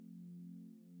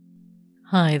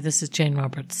Hi, this is Jane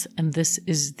Roberts, and this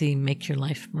is the Make Your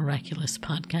Life Miraculous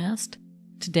podcast.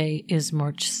 Today is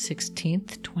March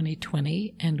 16th,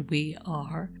 2020, and we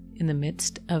are in the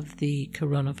midst of the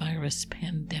coronavirus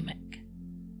pandemic.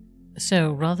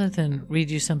 So rather than read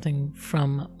you something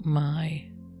from my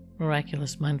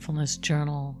miraculous mindfulness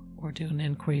journal or do an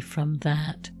inquiry from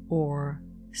that or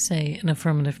say an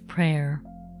affirmative prayer,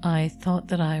 I thought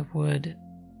that I would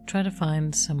try to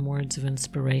find some words of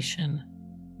inspiration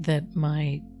that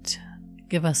might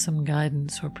give us some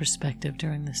guidance or perspective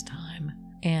during this time.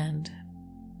 And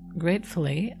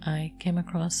gratefully, I came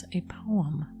across a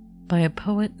poem by a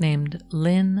poet named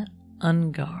Lynn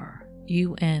Ungar,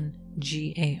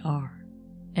 Ungar.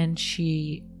 And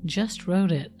she just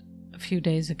wrote it a few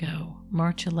days ago,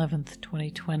 March 11th,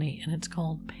 2020, and it's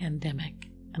called Pandemic,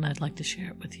 and I'd like to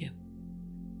share it with you.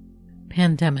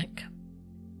 Pandemic.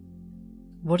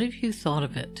 What have you thought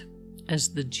of it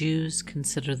as the Jews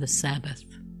consider the Sabbath,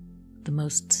 the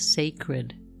most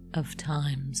sacred of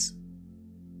times?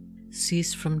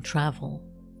 Cease from travel,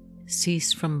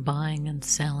 cease from buying and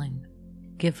selling,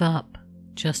 give up,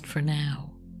 just for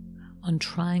now, on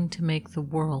trying to make the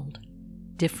world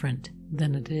different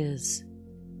than it is.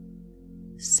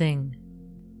 Sing,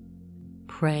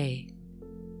 pray,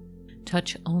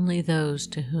 touch only those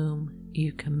to whom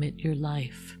you commit your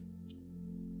life.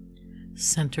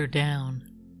 Center down.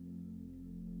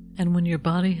 And when your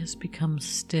body has become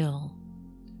still,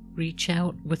 reach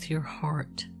out with your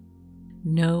heart.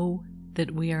 Know that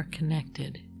we are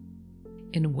connected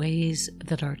in ways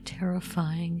that are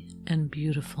terrifying and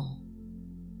beautiful.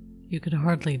 You could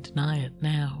hardly deny it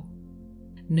now.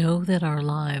 Know that our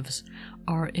lives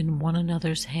are in one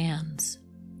another's hands.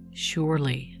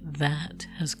 Surely that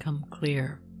has come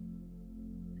clear.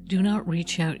 Do not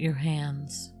reach out your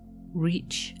hands.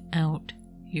 Reach out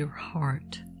your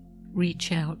heart.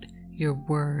 Reach out your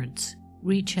words.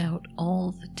 Reach out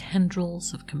all the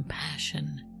tendrils of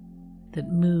compassion that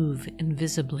move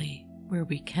invisibly where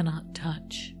we cannot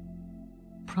touch.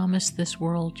 Promise this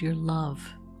world your love,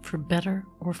 for better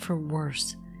or for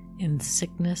worse, in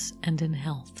sickness and in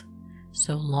health,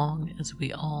 so long as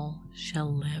we all shall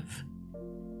live.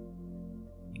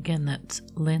 Again, that's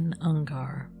Lynn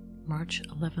Ungar, March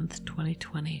 11th,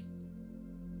 2020.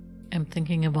 I'm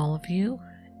thinking of all of you,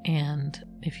 and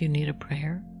if you need a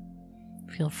prayer,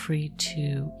 feel free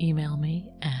to email me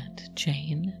at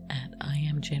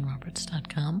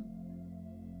jane@IamJaneRoberts.com.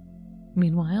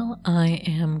 Meanwhile, I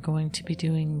am going to be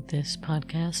doing this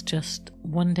podcast just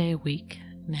one day a week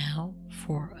now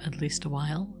for at least a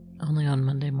while, only on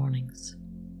Monday mornings.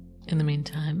 In the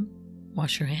meantime,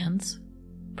 wash your hands,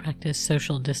 practice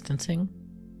social distancing,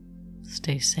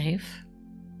 stay safe,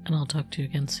 and I'll talk to you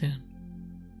again soon.